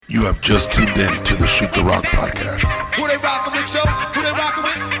You have just tuned in to the Shoot the Rock podcast. Who they rockin' with, yo? Who they rockin'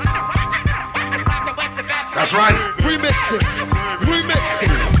 with? That's right. Remix it. Remix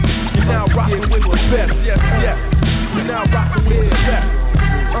it. You're now rockin' with the best. Yes, yes. You're now rockin' with the best.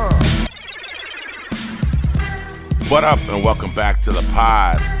 What up, and welcome back to the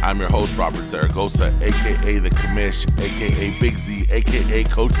pod. I'm your host, Robert Zaragoza, a.k.a. The Commish, a.k.a. Big Z, a.k.a.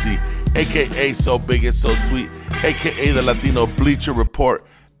 Coach Z, a.k.a. So Big It's So Sweet, a.k.a. The Latino Bleacher Report,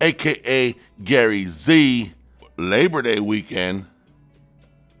 a.k.a. Gary Z. Labor Day weekend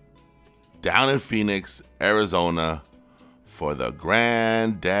down in Phoenix, Arizona for the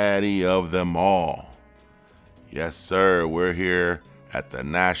granddaddy of them all. Yes, sir, we're here at the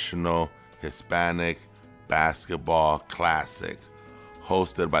National Hispanic Basketball Classic,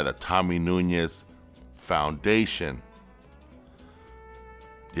 hosted by the Tommy Nunez Foundation.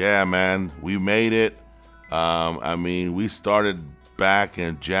 Yeah, man, we made it. We started back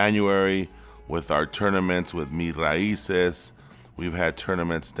in January with our tournaments with Mi Raíces. We've had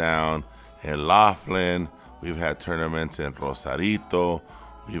tournaments down in Laughlin. We've had tournaments in Rosarito.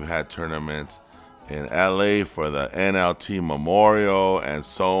 We've had tournaments in LA for the NLT Memorial, and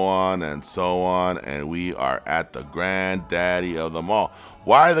so on and so on. And we are at the granddaddy of them all.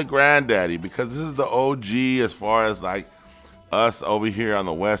 Why the granddaddy? Because this is the OG as far as like us over here on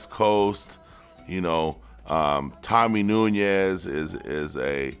the West Coast. You know, Tommy Nunez is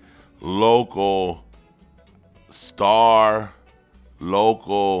a local star,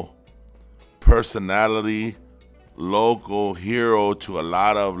 local personality, local hero to a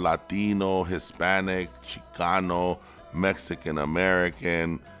lot of Latino, Hispanic, Chicano, Mexican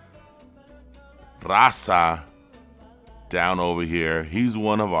American raza down over here. He's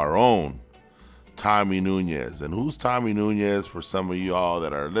one of our own, Tommy Nunez. And who's Tommy Nunez for some of y'all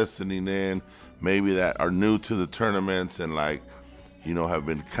that are listening in, maybe that are new to the tournaments and like, you know, have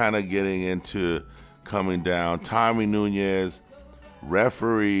been kind of getting into coming down. Tommy Nunez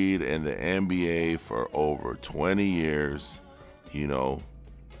refereed in the NBA for over 20 years. You know,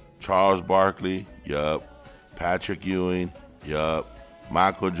 Charles Barkley, yup. Patrick Ewing, yup.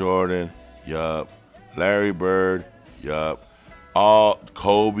 Michael Jordan, yup. Larry Bird, yup. All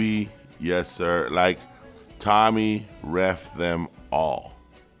Kobe, yes sir. Like, Tommy ref them all.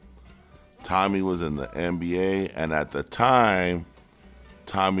 Tommy was in the NBA, and at the time,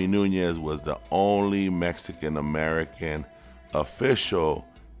 Tommy Nunez was the only Mexican American official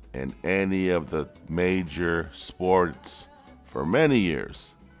in any of the major sports for many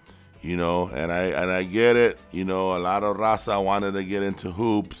years, you know, and I get it, you know, a lot of raza wanted to get into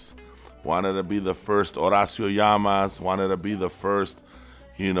hoops, wanted to be the first Horacio Llamas, wanted to be the first,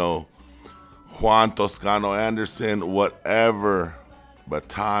 you know, Juan Toscano Anderson, whatever, but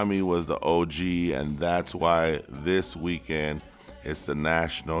Tommy was the OG, and that's why this weekend it's the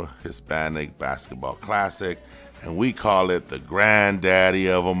National Hispanic Basketball Classic, and we call it the granddaddy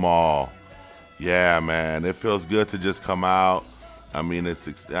of them all. Yeah, man, it feels good to just come out. I mean,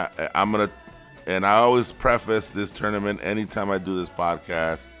 and I always preface this tournament anytime I do this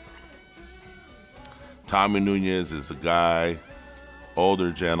podcast. Tommy Nunez is a guy,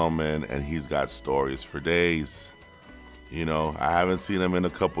 older gentleman, and he's got stories for days. You know, I haven't seen him in a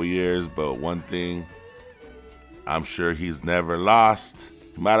couple years, but one thing I'm sure he's never lost.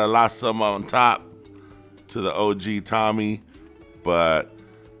 He might have lost some on top to the OG Tommy, but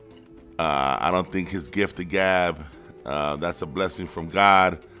I don't think his gift of gab, that's a blessing from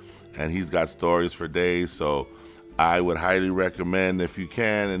God, and he's got stories for days. So I would highly recommend, if you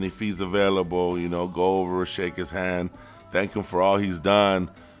can and if he's available, you know, go over, shake his hand, thank him for all he's done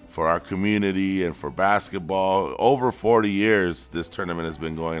for our community and for basketball. Over 40 years this tournament has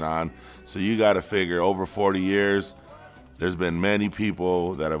been going on, so you got to figure over 40 years there's been many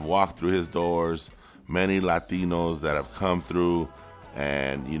people that have walked through his doors, many Latinos that have come through,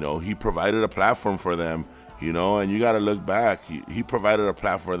 and, you know, he provided a platform for them, you know, and you got to look back. He provided a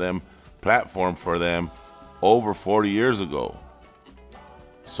platform for them over 40 years ago.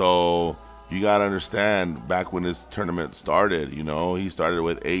 So you got to understand, back when this tournament started, you know, he started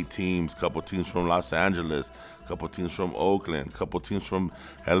with 8 teams, couple teams from Los Angeles, couple teams from Oakland, couple teams from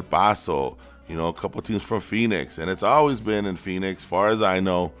El Paso, you know, a couple teams from Phoenix. And it's always been in Phoenix, far as I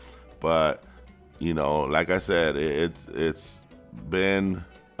know, but you know, like I said, it's been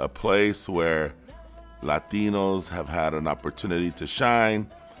a place where Latinos have had an opportunity to shine,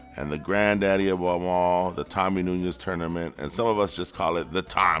 and the granddaddy of them all, the Tommy Nunez tournament, and some of us just call it the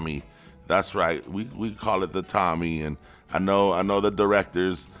Tommy. That's right, we call it the Tommy, and I know the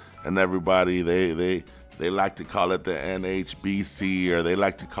directors and everybody, they They like to call it the NHBC, or they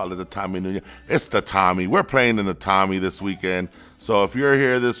like to call it the Tommy Nunez. It's the Tommy. We're playing in the Tommy this weekend. So if you're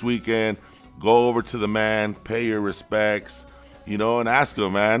here this weekend, go over to the man, pay your respects, and ask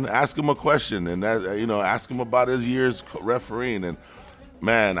him, man. Ask him a question, and ask him about his years refereeing. And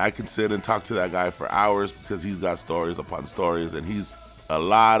man, I can sit and talk to that guy for hours because he's got stories upon stories, and he's a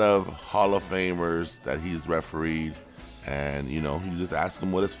lot of Hall of Famers that he's refereed. And, you just ask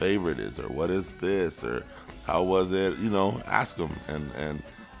him what his favorite is, or what is this, or how was it, ask him. And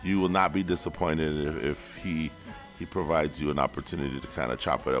you will not be disappointed if he provides you an opportunity to kind of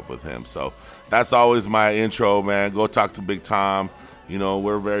chop it up with him. So that's always my intro, man. Go talk to Big Tom.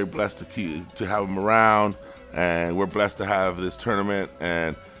 We're very blessed to have him around, and we're blessed to have this tournament.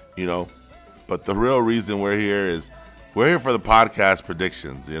 And, but the real reason we're here is we're here for the podcast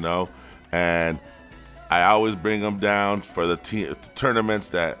predictions, and I always bring them down for the tournaments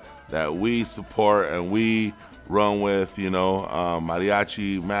that we support and we run with,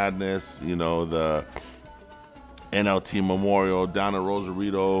 Mariachi Madness, the NLT Memorial down in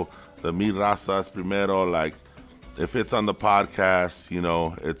Rosarito, the Mi Razas Primero. Like, if it's on the podcast,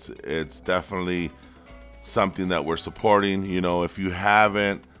 it's definitely something that we're supporting. If you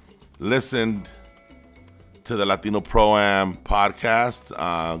haven't listened to the Latino Pro-Am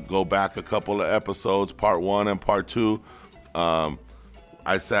podcast, go back a couple of episodes, part 1 and part 2.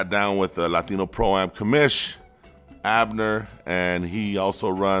 I sat down with the Latino Pro-Am commish, Abner, and he also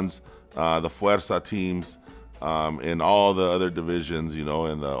runs the Fuerza teams in all the other divisions, in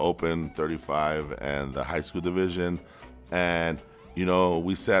the Open 35 and the high school division. And,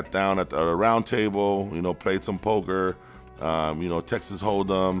 we sat down at a round table, played some poker, Texas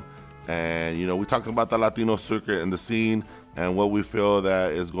Hold'em. And, we talked about the Latino circuit and the scene and what we feel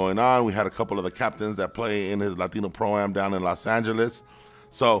that is going on. We had a couple of the captains that play in his Latino Pro-Am down in Los Angeles.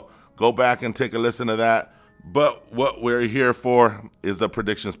 So go back and take a listen to that. But what we're here for is the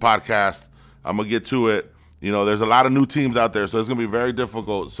Predictions Podcast. I'm going to get to it. There's a lot of new teams out there, so it's going to be very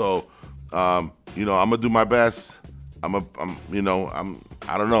difficult. So, I'm going to do my best. I don't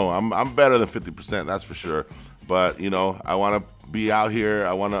know. I'm better than 50%, that's for sure. But, I want to be out here.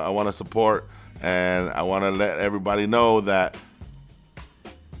 I want to support, and I want to let everybody know that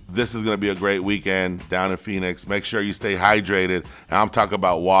this is going to be a great weekend down in Phoenix. Make sure you stay hydrated. And I'm talking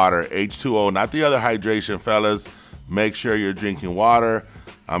about water, H2O, not the other hydration, fellas. Make sure you're drinking water.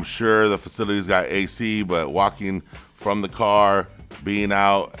 I'm sure the facility's got AC, but walking from the car, being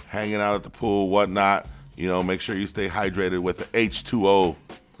out, hanging out at the pool, whatnot, make sure you stay hydrated with the H2O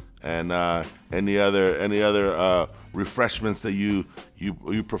and any other refreshments that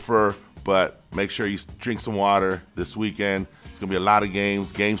you prefer. But make sure you drink some water this weekend. It's going to be a lot of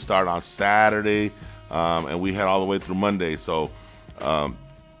games. Games start on Saturday, and we head all the way through Monday. So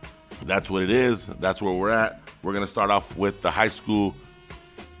that's what it is. That's where we're at. We're going to start off with the high school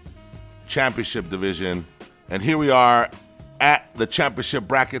championship division. And here we are at the championship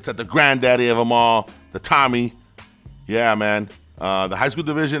brackets at the granddaddy of them all, the Tommy. Yeah, man. The high school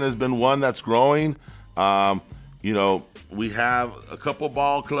division has been one that's growing. We have a couple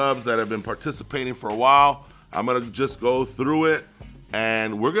ball clubs that have been participating for a while. I'm going to just go through it,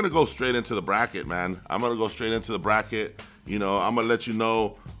 and we're going to go straight into the bracket, man. I'm going to go straight into the bracket. I'm going to let you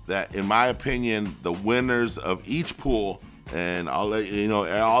know that, in my opinion, the winners of each pool, and I'll let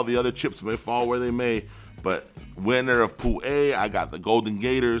all the other chips may fall where they may, but winner of Pool A, I got the Golden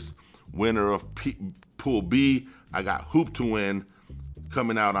Gators. Winner of Pool B, I got Hoop to Win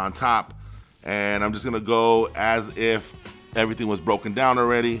coming out on top. And I'm just going to go as if everything was broken down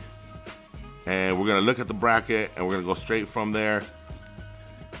already. And we're going to look at the bracket, and we're going to go straight from there.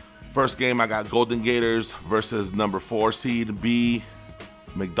 First game, I got Golden Gators versus number 4 seed B,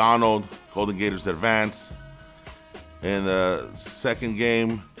 McDonald. Golden Gators advance. In the second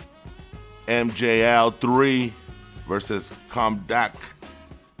game, MJL 3 versus Comdac.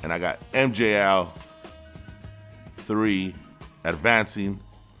 And I got MJL 3 advancing.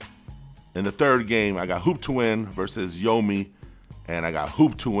 In the third game, I got Hoop to Win versus Yomi, and I got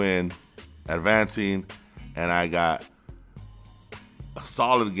Hoop to Win advancing, and I got a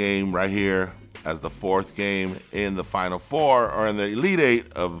solid game right here as the fourth game in the Final Four, or in the Elite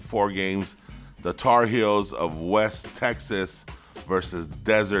Eight of 4 games, the Tar Heels of West Texas versus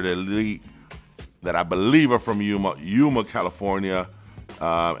Desert Elite that I believe are from Yuma, California,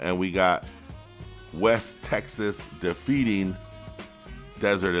 and we got West Texas defeating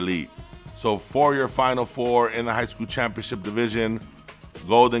Desert Elite. So for your Final Four in the high school championship division,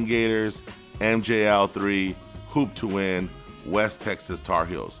 Golden Gators, MJL 3, Hoop to Win, West Texas Tar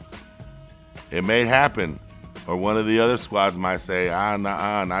Heels. It may happen, or one of the other squads might say,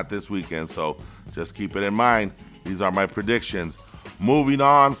 not this weekend. So Just keep it in mind. These are my predictions. Moving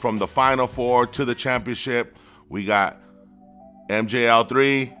on from the Final Four to the championship, we got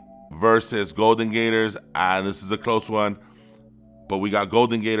MJL3 versus Golden Gators. And this is a close one, but we got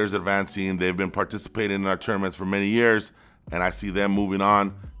Golden Gators advancing. They've been participating in our tournaments for many years, and I see them moving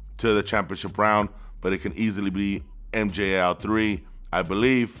on to the championship round, but it can easily be MJL3, I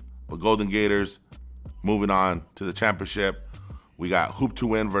believe, but Golden Gators moving on to the championship. We got Hoop to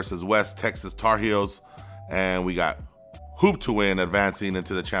Win versus West Texas Tar Heels, and we got Hoop to Win advancing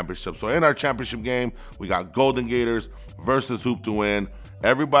into the championship. So in our championship game, we got Golden Gators versus Hoop to Win.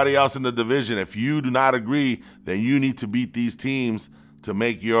 Everybody else in the division, if you do not agree, then you need to beat these teams to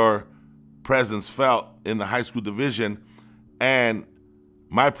make your presence felt in the high school division. And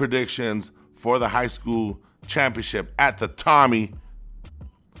my predictions for the high school championship at the Tommy,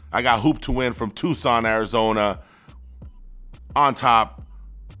 I got Hoop to Win from Tucson, Arizona, on top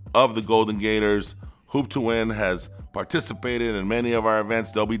of the Golden Gators. Hoop to Win has participated in many of our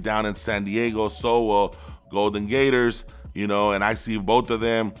events. They'll be down in San Diego, so will Golden Gators, and I see both of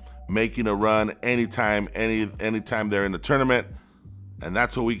them making a run anytime they're in the tournament. And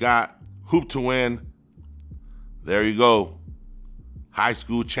that's what we got. Hoop to Win. There you go. High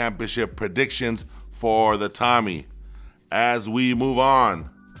school championship predictions for the Tommy. As we move on,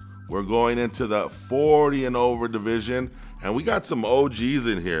 we're going into the 40 and over division, and we got some OGs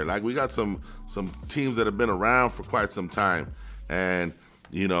in here. Like, we got some teams that have been around for quite some time. And,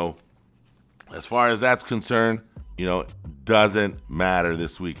 as far as that's concerned, doesn't matter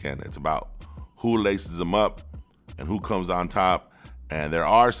this weekend. It's about who laces them up and who comes on top. And there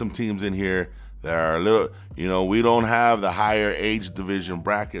are some teams in here that are a little, we don't have the higher age division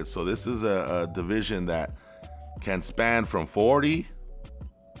bracket. So this is a division that can span from 40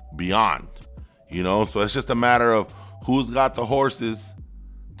 beyond, So it's just a matter of who's got the horses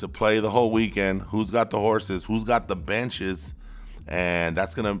to play the whole weekend, who's got the horses, who's got the benches. And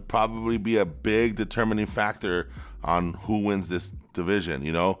that's going to probably be a big determining factor on who wins this division,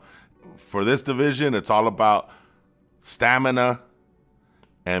 For this division, it's all about stamina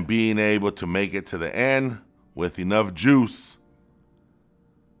and being able to make it to the end with enough juice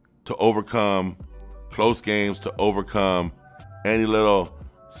to overcome close games, to overcome any little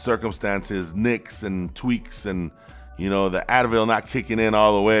circumstances, nicks and tweaks, and, the Advil not kicking in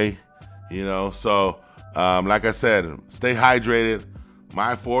all the way, So, like I said, stay hydrated.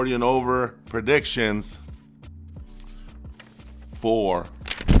 My 40 and over predictions for,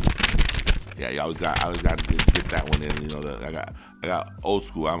 you always got to get that one in. I got old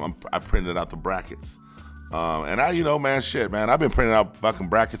school. I printed out the brackets, and I've been printing out fucking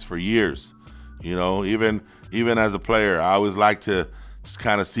brackets for years. Even as a player, I always like to just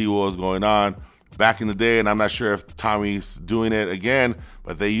kind of see what was going on back in the day. And I'm not sure if Tommy's doing it again,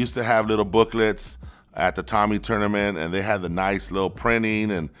 but they used to have little booklets at the Tommy tournament, and they had the nice little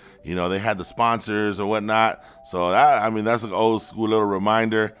printing, and they had the sponsors or whatnot. So that's an old school little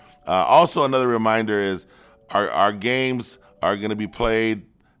reminder. Also, another reminder is our games are going to be played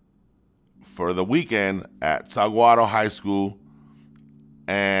for the weekend at Saguaro High School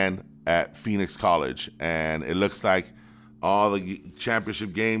and at Phoenix College, and it looks like all the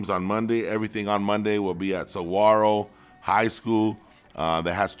championship games on Monday, everything on Monday will be at Saguaro High School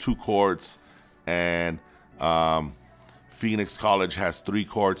that has 2 courts. And Phoenix College has 3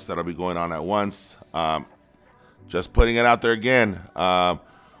 courts that'll be going on at once. Just putting it out there again.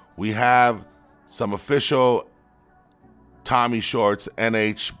 We have some official Tommy shorts,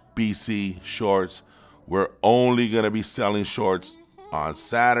 NHBC shorts. We're only going to be selling shorts on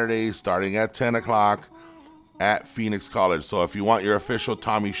Saturday starting at 10 o'clock at Phoenix College. So if you want your official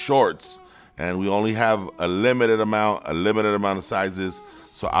Tommy shorts, and we only have a limited amount of sizes,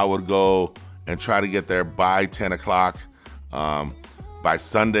 so I would go and try to get there by 10 o'clock. By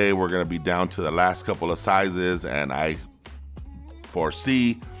Sunday, we're going to be down to the last couple of sizes, and I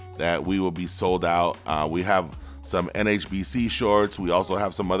foresee that we will be sold out. We have some NHBC shorts. We also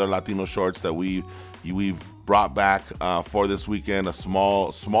have some other Latino shorts that we've brought back for this weekend, a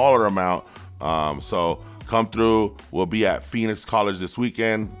smaller amount. So come through. We'll be at Phoenix College this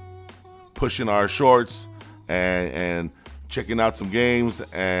weekend, pushing our shorts and checking out some games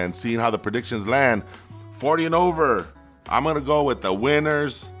and seeing how the predictions land. 40 and over, I'm going to go with the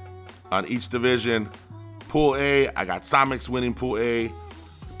winners on each division. Pool A, I got Samex winning Pool A.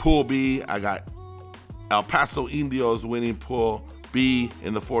 Pool B, I got El Paso Indios winning Pool B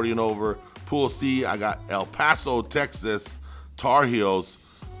in the 40 and over. Pool C, I got El Paso, Texas Tar Heels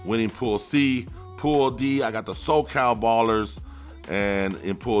winning Pool C. Pool D, I got the SoCal Ballers and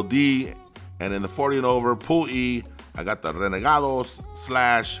in Pool D. And in the 40 and over, Pool E, I got the Renegados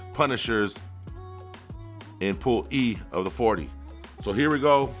 / Punishers in Pool E of the 40. So here we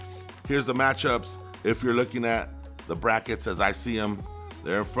go. Here's the matchups. If you're looking at the brackets as I see them,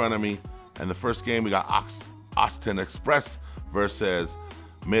 they're in front of me. And the first game, we got Austin Express versus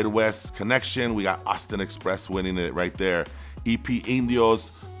Midwest Connection. We got Austin Express winning it right there. EP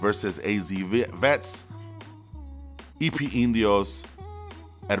Indios versus AZ Vets. EP Indios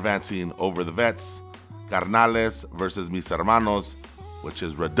advancing over the Vets. Carnales versus Mis Hermanos, which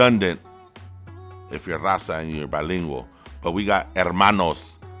is redundant if you're raza and you're bilingual. But we got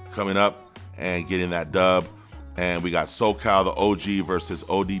Hermanos coming up and getting that dub. And we got SoCal, the OG versus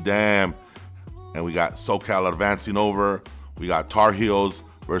OD Dam. And we got SoCal advancing over. We got Tar Heels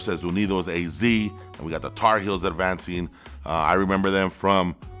versus Unidos AZ. And we got the Tar Heels advancing. I remember them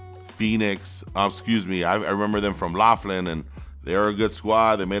from Phoenix. I remember them from Laughlin, and they're a good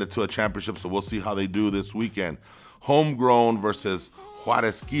squad. They made it to a championship, so we'll see how they do this weekend. Homegrown versus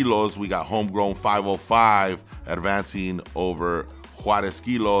Juarez Kilos. We got Homegrown 505 advancing over Juarez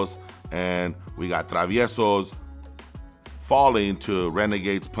Kilos. And we got Traviesos falling to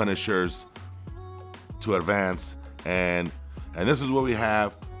Renegades Punishers to advance. And this is what we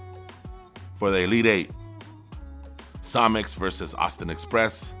have for the Elite Eight. Samix versus Austin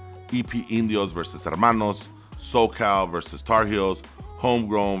Express. EP Indios versus Hermanos. SoCal versus Tar Heels.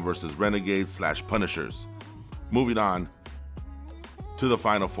 Homegrown versus Renegades / Punishers. Moving on to the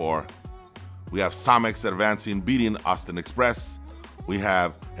Final Four. We have Samix advancing, beating Austin Express. We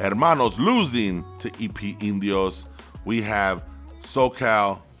have Hermanos losing to EP Indios. We have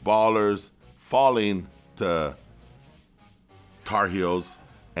SoCal Ballers falling to Tar Heels.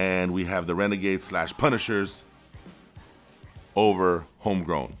 And we have the Renegades / Punishers over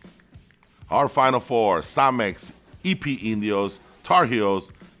Homegrown. Our Final Four: Samix, EP Indios, Tar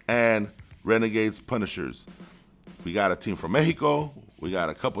Heels, and Renegades Punishers. We got a team from Mexico. We got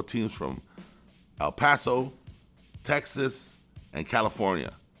a couple teams from El Paso, Texas, and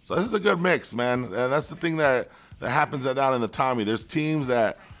California. So this is a good mix, man. And that's the thing that happens down in the Tommy. There's teams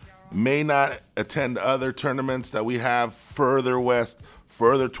that may not attend other tournaments that we have further west,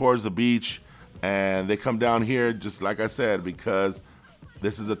 further towards the beach, and they come down here, just like I said, because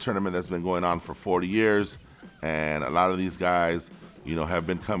this is a tournament that's been going on for 40 years, and a lot of these guys, have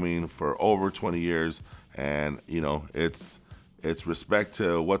been coming for over 20 years, and, it's respect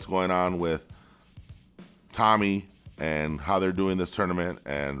to what's going on with Tommy and how they're doing this tournament,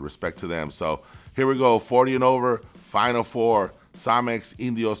 and respect to them. So here we go, 40 and over, Final Four: Samix,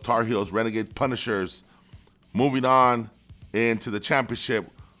 Indios, Tar Heels, Renegade Punishers. Moving on into the championship,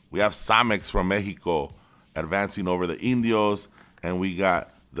 we have Samix from Mexico advancing over the Indios, and we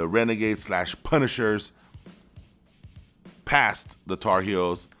got the Renegades / Punishers past the Tar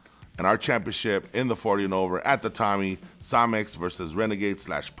Heels. And our championship in the 40 and over at the Tommy, Samix versus Renegades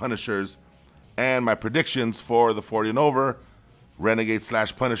 / Punishers. And my predictions for the 40 and over: Renegades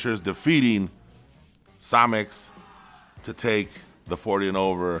 / Punishers defeating Samix to take the 40 and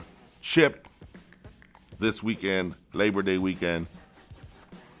over chip this weekend, Labor Day weekend,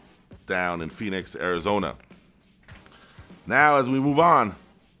 down in Phoenix, Arizona. Now, as we move on,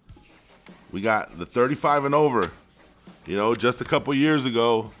 we got the 35 and over. Just a couple years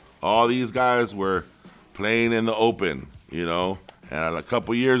ago, all these guys were playing in the open, and a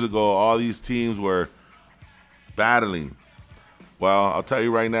couple years ago, all these teams were battling. Well, I'll tell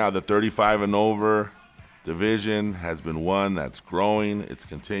you right now, the 35 and over division has been one that's growing. It's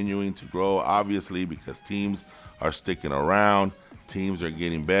continuing to grow, obviously, because teams are sticking around, teams are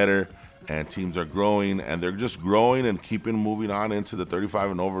getting better, and teams are growing, and they're just growing and keeping moving on into the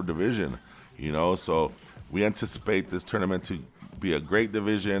 35 and over division. So we anticipate this tournament to be a great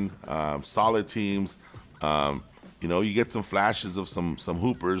division, solid teams. You get some flashes of some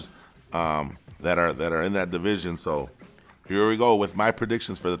hoopers that are in that division. So here we go with my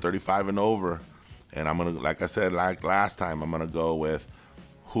predictions for the 35 and over. And I'm going to, like I said, like last time, I'm going to go with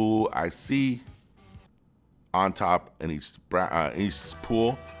who I see on top in each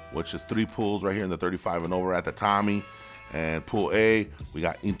pool, which is 3 pools right here in the 35 and over at the Tommy. And Pool A, we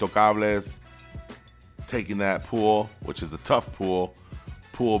got Intocables taking that pool, which is a tough pool.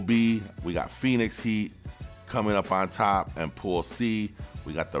 Pool B, we got Phoenix Heat coming up on top. And Pool C,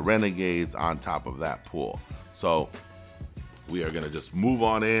 we got the Renegades on top of that pool. So we are going to just move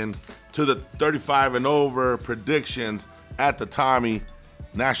on in to the 35 and over predictions at the Tommy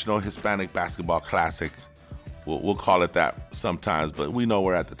National Hispanic Basketball Classic. We'll call it that sometimes, but we know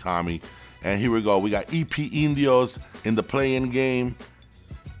we're at the Tommy. And here we go. We got EP Indios in the play-in game,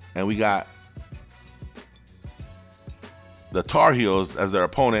 and we got the Tar Heels as their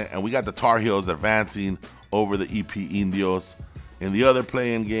opponent, and we got the Tar Heels advancing over the EP Indios. In the other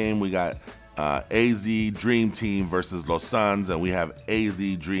play-in game, we got AZ Dream Team versus Los Suns, and we have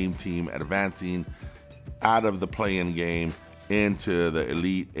AZ Dream Team advancing out of the play-in game into the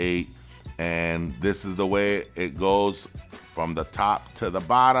Elite Eight. And this is the way it goes from the top to the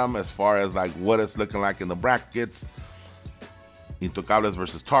bottom as far as like what it's looking like in the brackets. Intocables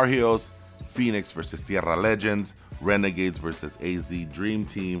versus Tar Heels, Phoenix versus Tierra Legends, Renegades versus AZ Dream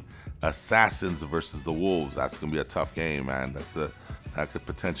Team, Assassins versus the Wolves. That's gonna be a tough game, man. That could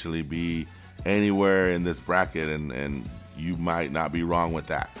potentially be anywhere in this bracket, and you might not be wrong with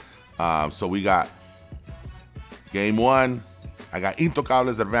that. So we got game one. I got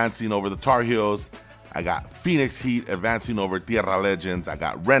Intocables advancing over the Tar Heels. I got Phoenix Heat advancing over Tierra Legends. I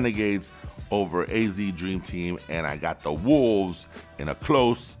got Renegades over AZ Dream Team, and I got the Wolves in a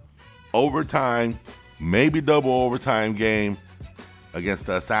close overtime, maybe double overtime game against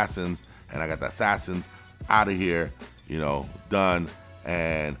the Assassins, and I got the Assassins out of here, done,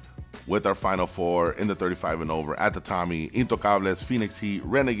 and with our Final Four in the 35 and over at the Tommy, Intocables, Phoenix Heat,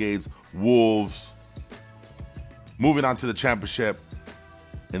 Renegades, Wolves. Moving on to the championship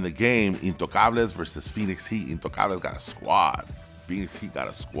in the game, Intocables versus Phoenix Heat. Intocables got a squad. Phoenix Heat got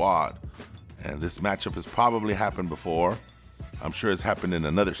a squad. And this matchup has probably happened before. I'm sure it's happened in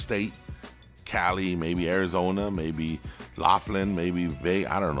another state. Cali, maybe Arizona, maybe Laughlin, maybe Vegas.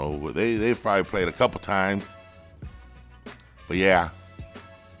 I don't know. They've probably played a couple times. But yeah,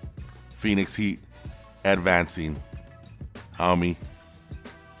 Phoenix Heat advancing, homie,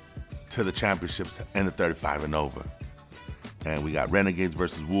 to the championships and the 35 and over. And we got Renegades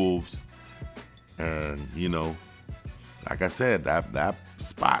versus Wolves. And, like I said, that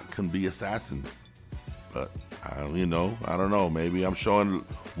spot can be Assassins. But, I don't know. Maybe I'm showing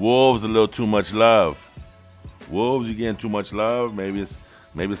Wolves a little too much love. Wolves, you're getting too much love. Maybe it's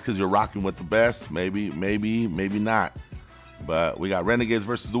because you're rocking with the best. Maybe not. But we got Renegades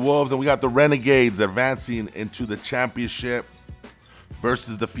versus the Wolves, and we got the Renegades advancing into the championship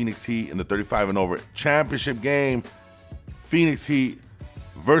versus the Phoenix Heat in the 35 and over championship game. Phoenix Heat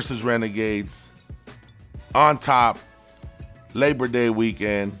versus Renegades on top, Labor Day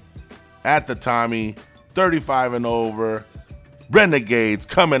weekend at the Tommy, 35 and over. Renegades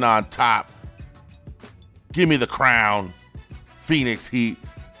coming on top. Give me the crown. Phoenix Heat.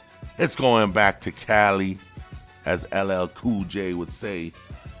 It's going back to Cali, as LL Cool J would say,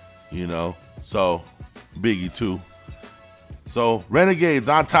 So, Biggie too. So, Renegades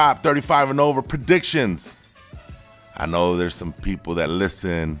on top, 35 and over. Predictions. I know there's some people that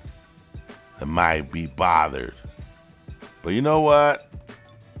listen that might be bothered. But you know what?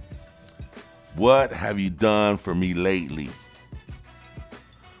 What have you done for me lately?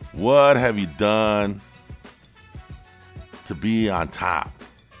 What have you done to be on top?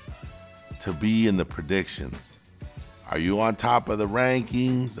 To be in the predictions? Are you on top of the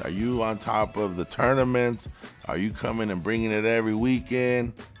rankings? Are you on top of the tournaments? Are you coming and bringing it every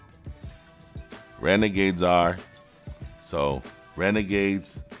weekend? Renegades are. So,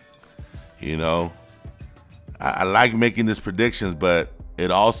 Renegades, I like making these predictions, but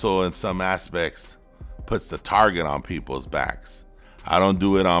it also, in some aspects, puts the target on people's backs. I don't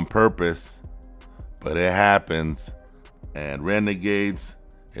do it on purpose, but it happens. And Renegades,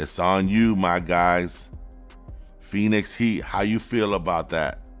 it's on you, my guys. Phoenix Heat, how you feel about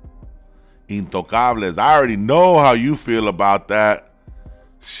that? Intocables, I already know how you feel about that.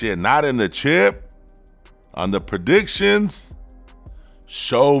 Shit, not in the chip. On the predictions,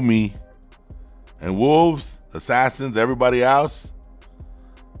 show me. And Wolves, Assassins, everybody else,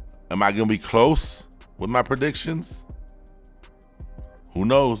 am I going to be close with my predictions? Who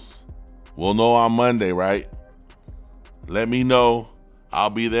knows? We'll know on Monday, right? Let me know. I'll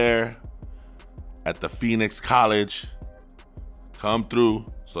be there at the Phoenix College. Come through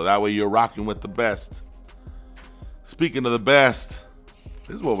so that way you're rocking with the best. Speaking of the best,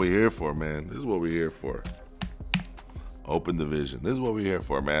 this is what we're here for, man. This is what we're here for. Open division. This is what we're here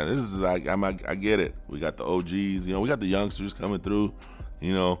for, man. This is like, I get it. We got the OGs, we got the youngsters coming through,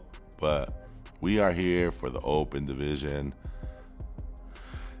 but we are here for the open division.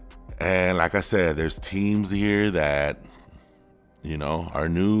 And like I said, there's teams here that, are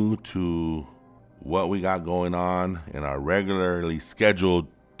new to what we got going on in our regularly scheduled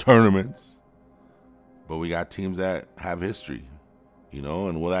tournaments. But we got teams that have history,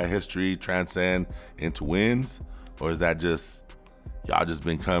 and will that history transcend into wins? Or is that just y'all just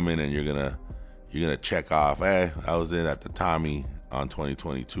been coming and you're gonna check off, hey, I was in at the Tommy on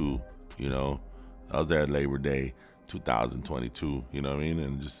 2022, I was there at Labor Day 2022, you know what I mean?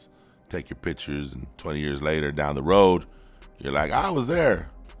 And just take your pictures, and 20 years later down the road, you're like, I was there.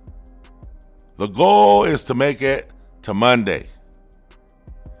 The goal is to make it to Monday.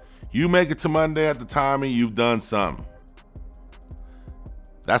 You make it to Monday at the Tommy, you've done something.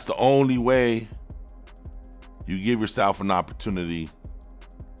 That's the only way you give yourself an opportunity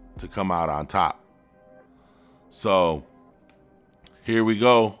to come out on top. So here we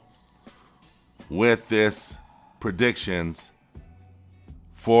go with this predictions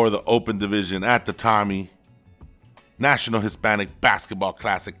for the Open Division at the Tommy. National Hispanic Basketball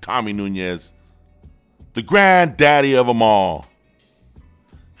Classic, Tommy Nunez, the granddaddy of them all.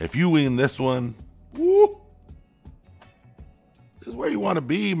 If you win this one, woo, this is where you want to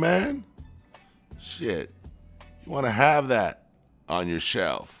be, man. Shit. You want to have that on your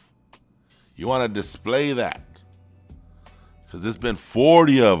shelf. You want to display that. Because there's been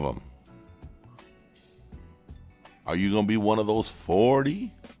 40 of them. Are you going to be one of those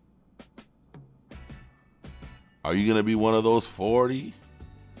 40? Are you going to be one of those 40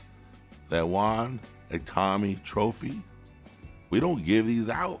 that won a Tommy trophy? We don't give these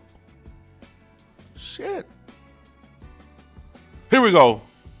out. Shit. Here we go.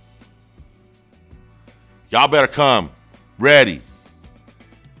 Y'all better come ready.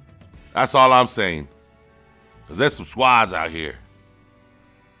 That's all I'm saying. Because there's some squads out here.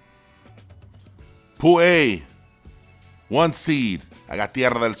 Pool A, 1 seed. I got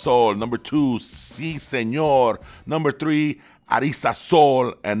Tierra del Sol. Number 2, Sí Señor. Number 3, Arisa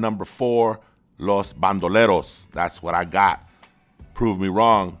Sol. And number 4, Los Bandoleros. That's what I got. Prove me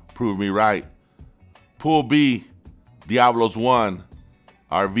wrong. Prove me right. Pool B, Diablos 1.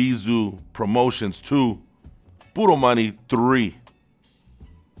 Arvizu Promotions 2. Puro Money 3.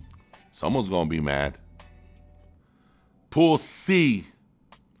 Someone's going to be mad. Pool C,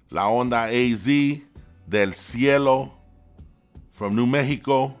 La Onda AZ del Cielo from New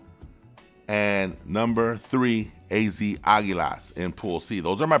Mexico, and number 3, AZ Aguilas in Pool C.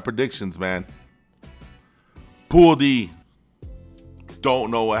 Those are my predictions, man. Pool D,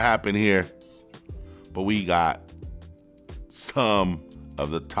 don't know what happened here, but we got some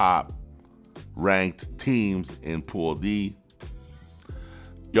of the top ranked teams in Pool D.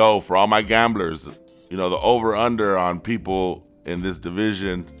 Yo, for all my gamblers, the over-under on people in this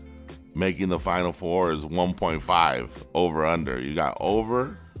division making the Final Four is 1.5 over-under. You got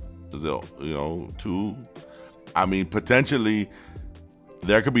over, is it, 2? I mean, potentially,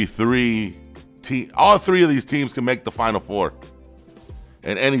 there could be 3 teams. All 3 of these teams can make the Final Four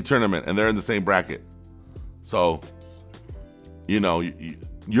in any tournament, and they're in the same bracket. So, you're going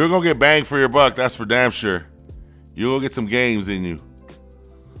to get bang for your buck, that's for damn sure. You'll get some games in you.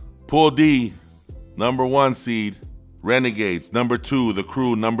 Pool D, number 1 seed, Renegades. Number 2, The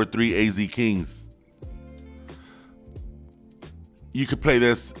Crew. Number 3, AZ Kings. You could play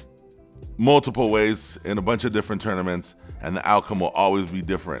this multiple ways in a bunch of different tournaments, and the outcome will always be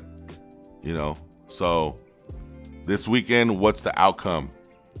different. So this weekend, what's the outcome?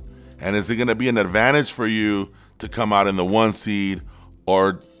 And is it going to be an advantage for you to come out in the 1 seed,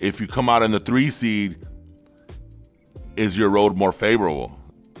 or if you come out in the 3 seed, is your road more favorable?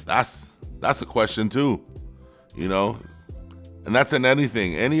 That's a question too, and that's in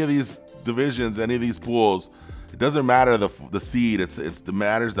anything, any of these divisions, any of these pools. It doesn't matter the seed. It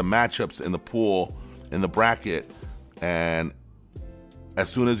matters the matchups in the pool, in the bracket, and as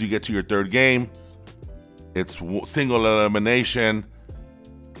soon as you get to your 3rd game, it's single elimination,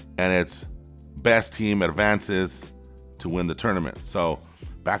 and it's best team advances to win the tournament. So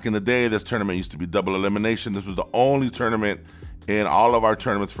back in the day, this tournament used to be double elimination. This was the only tournament in all of our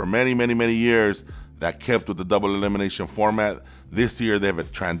tournaments for many, many, many years that kept with the double elimination format. This year, they've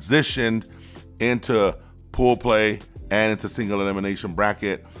transitioned into pool play and into single elimination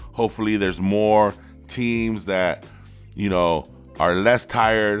bracket. Hopefully, there's more teams that, are less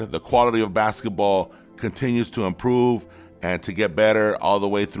tired. The quality of basketball continues to improve and to get better all the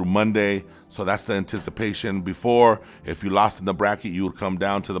way through Monday. So that's the anticipation. Before, if you lost in the bracket, you would come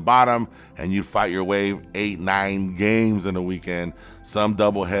down to the bottom and you'd fight your way 8-9 games in a weekend, some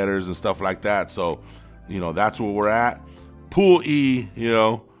double headers and stuff like that. So, that's where we're at. Pool E,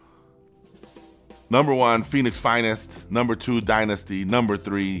 number 1, Phoenix Finest. Number 2, Dynasty. Number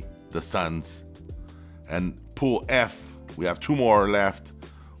 3, the Suns. And Pool F, we have 2 more left.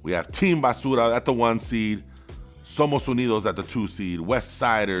 We have Team Basura at the 1 seed. Somos Unidos at the 2 seed. West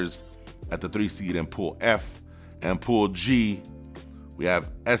Siders at the 3 seed in Pool F. And Pool G, we have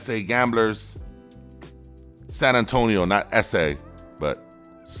SA Gamblers, San Antonio, not SA, but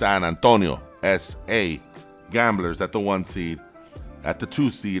San Antonio, SA Gamblers at the 1 seed. At the 2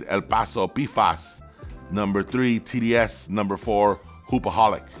 seed, El Paso Pifas. Number 3, TDS. Number 4,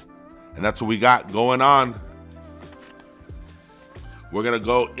 Hoopaholic. And that's what we got going on. We're going to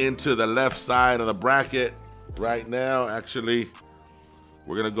go into the left side of the bracket right now. Actually,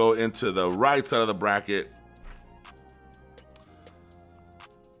 We're going to go into the right side of the bracket.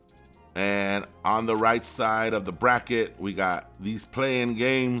 And on the right side of the bracket, we got these play-in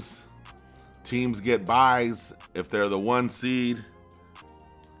games. Teams get byes if they're the 1 seed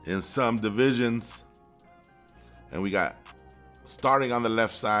in some divisions. And we got, starting on the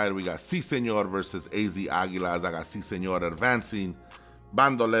left side, we got Si Señor versus AZ Aguilas. I got Si Señor advancing.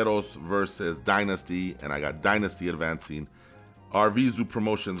 Bandoleros versus Dynasty, and I got Dynasty advancing. Arvizu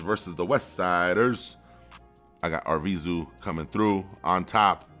Promotions versus the West Siders. I got Arvizu coming through on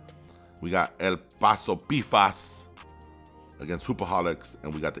top. We got El Paso Bifas against Hoopaholics,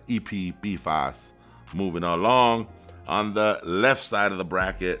 and we got the EP Bifas moving along. On the left side of the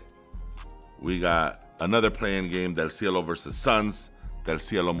bracket, we got another play-in game, Del Cielo versus Suns. Del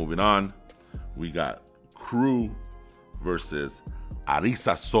Cielo moving on. We got Crew versus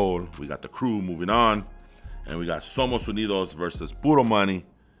Arisa Sol. We got the Crew moving on. And we got Somos Unidos versus Puro Money.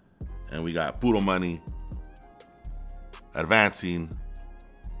 And we got Puro Money advancing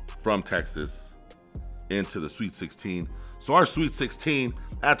from Texas into the Sweet 16. So our Sweet 16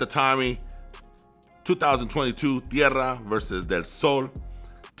 at the Tommy, 2022, Tierra versus Del Sol,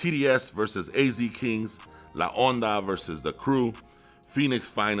 TDS versus AZ Kings, La Onda versus The Crew, Phoenix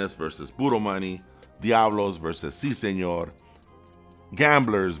Finest versus Puro Money, Diablos versus Si Señor,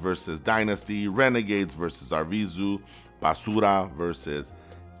 Gamblers versus Dynasty, Renegades versus Arvizu, Basura versus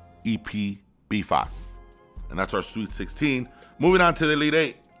EP Bifas. And that's our Sweet 16. Moving on to the Elite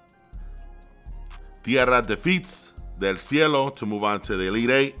 8. Tierra defeats Del Cielo to move on to the Elite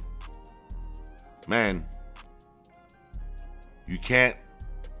 8. Man, you can't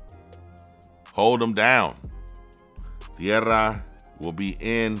hold them down. Tierra will be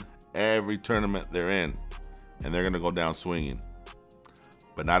in every tournament they're in, and they're going to go down swinging,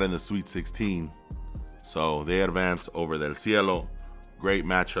 but not in the Sweet 16. So they advance over Del Cielo. Great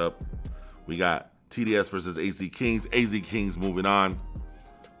matchup. We got TDS versus AZ Kings. AZ Kings moving on.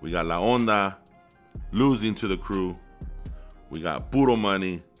 We got La Onda losing to the Crew. We got Puro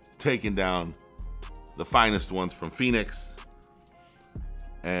Money taking down the finest ones from Phoenix.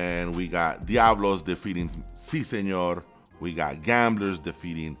 And we got Diablos defeating Si Señor. We got Gamblers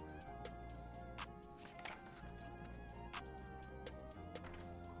defeating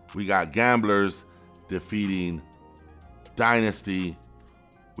Dynasty.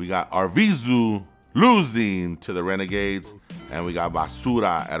 We got Arvizu losing to the Renegades. And we got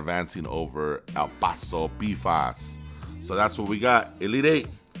Basura advancing over El Paso Bifas. So that's what we got. Elite 8.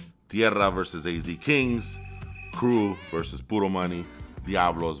 Tierra versus AZ Kings. Crew versus Puro Money.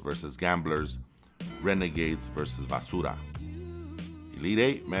 Diablos versus Gamblers. Renegades versus Basura. Elite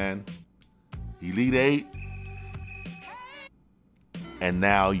 8, man. Elite 8. And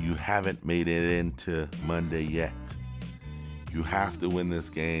now you haven't made it into Monday yet. You have to win this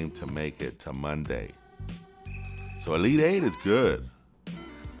game to make it to Monday. So Elite 8 is good.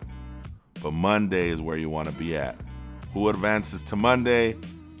 But Monday is where you want to be at. Who advances to Monday?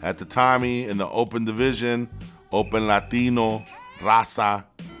 At the Tommy in the Open Division, Open Latino, Raza.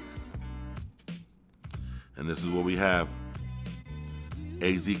 And this is what we have.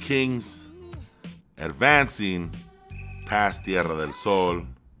 AZ Kings advancing past Tierra del Sol.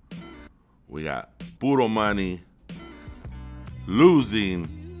 We got Puro Money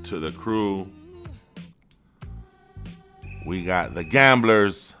losing to the Crew. We got the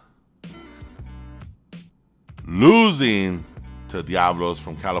Gamblers losing to Diablos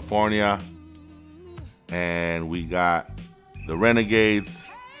from California. And we got the Renegades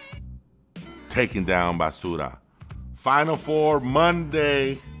taking down Basura. Final Four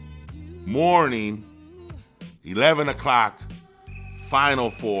Monday morning, 11 o'clock, Final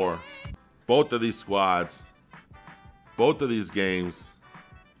Four. Both of these squads, both of these games.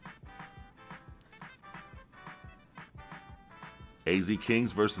 AZ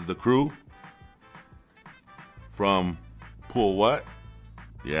Kings versus the Crew from Pool what?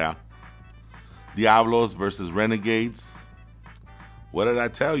 Yeah. Diablos versus Renegades. What did I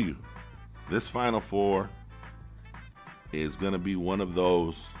tell you? This Final Four is going to be one of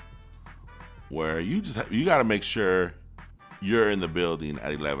those where you got to make sure you're in the building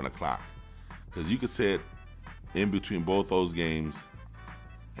at 11 o'clock. Because you could sit in between both those games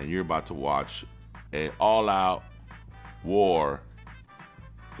and you're about to watch an all-out war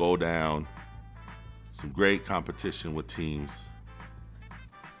go down. Some great competition with teams.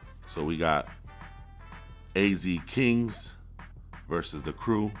 So we got AZ Kings versus the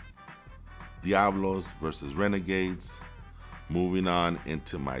Crew. Diablos versus Renegades. Moving on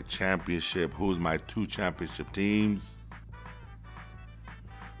into my championship. Who's my two championship teams?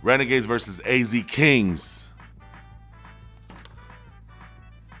 Renegades versus AZ Kings.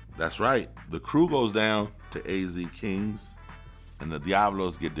 That's right. The crew goes down to AZ Kings, and the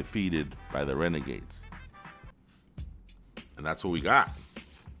Diablos get defeated by the Renegades. And that's what we got.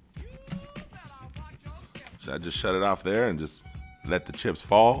 Should I just shut it off there and just let the chips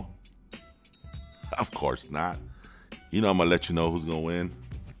fall? Of course not. You know I'm going to let you know who's going to win.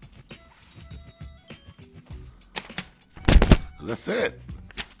 That's it.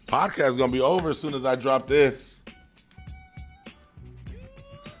 Podcast going to be over as soon as I drop this.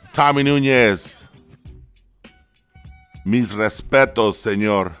 Tommy Nunez. Mis respetos,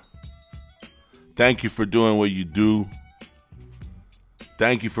 señor. Thank you for doing what you do.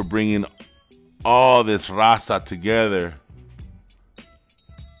 Thank you for bringing all this raza together.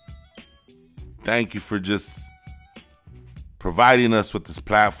 Thank you for just providing us with this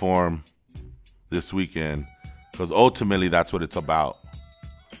platform this weekend, because ultimately that's what it's about,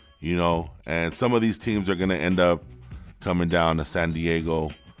 you know. And some of these teams are going to end up coming down to San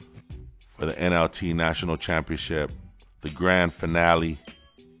Diego for the NLT National Championship, the grand finale.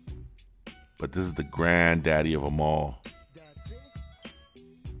 But this is the granddaddy of them all.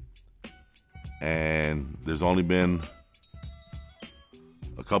 And there's only been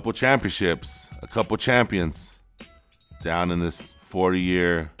a couple championships, a couple champions down in this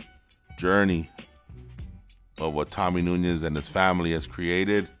 40-year journey of what Tommy Nunez and his family has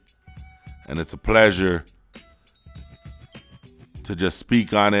created. And it's a pleasure to just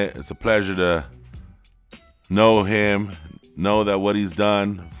speak on it. It's a pleasure to know him, know that what he's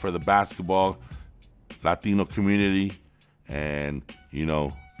done for the basketball Latino community. And, you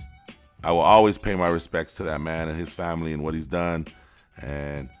know, I will always pay my respects to that man and his family and what he's done.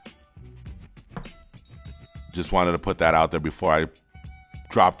 And just wanted to put that out there before I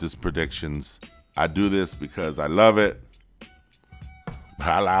dropped his predictions. I do this because I love it, but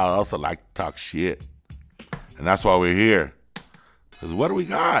I also like to talk shit. And that's why we're here. Because what do we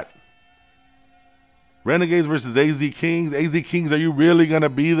got? Renegades versus AZ Kings. AZ Kings, are you really going to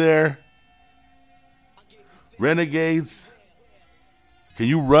be there? Renegades, can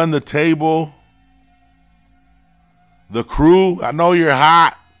you run the table? The crew, I know you're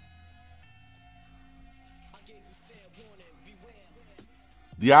hot.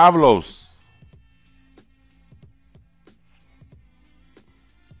 Diablos.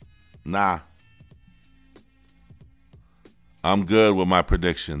 Nah. I'm good with my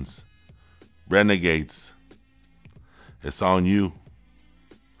predictions. Renegades, it's on you.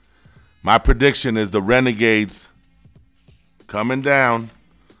 My prediction is the Renegades coming down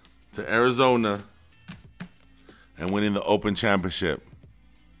to Arizona and winning the Open Championship.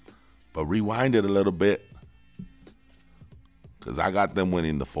 But rewind it a little bit, because I got them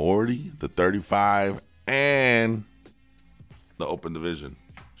winning the 40, the 35, and the Open Division.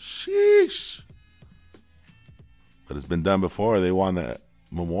 Sheesh. But it's been done before. They won that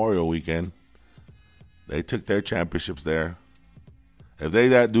Memorial Weekend. They took their championships there. If they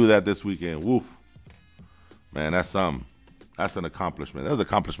do that this weekend, woo, man, that's something. That's an accomplishment. That's an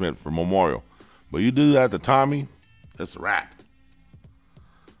accomplishment for Memorial. But you do that to Tommy, that's a wrap.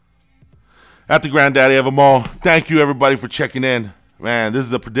 At the granddaddy of them all, thank you everybody for checking in. Man, this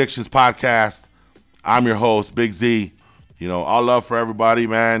is the Predictions Podcast. I'm your host, Big Z. You know, all love for everybody,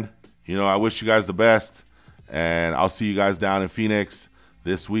 man. You know, I wish you guys the best. And I'll see you guys down in Phoenix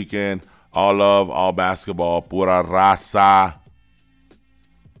this weekend. All love, all basketball, pura raza.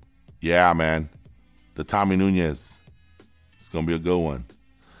 Yeah, man. The Tommy Nunez. It's going to be a good one.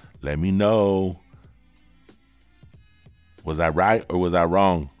 Let me know. Was I right or was I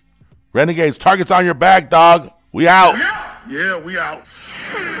wrong? Renegades, targets on your back, dog. We out. Yeah, we out.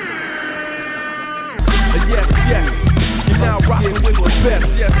 Yes. You're now rocking with the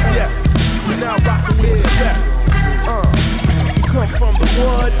best. Yes. You're now rocking with the best. You come from the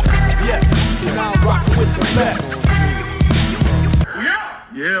wood. Yes. You're now rocking with the best.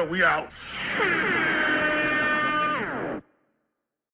 Yeah, we out.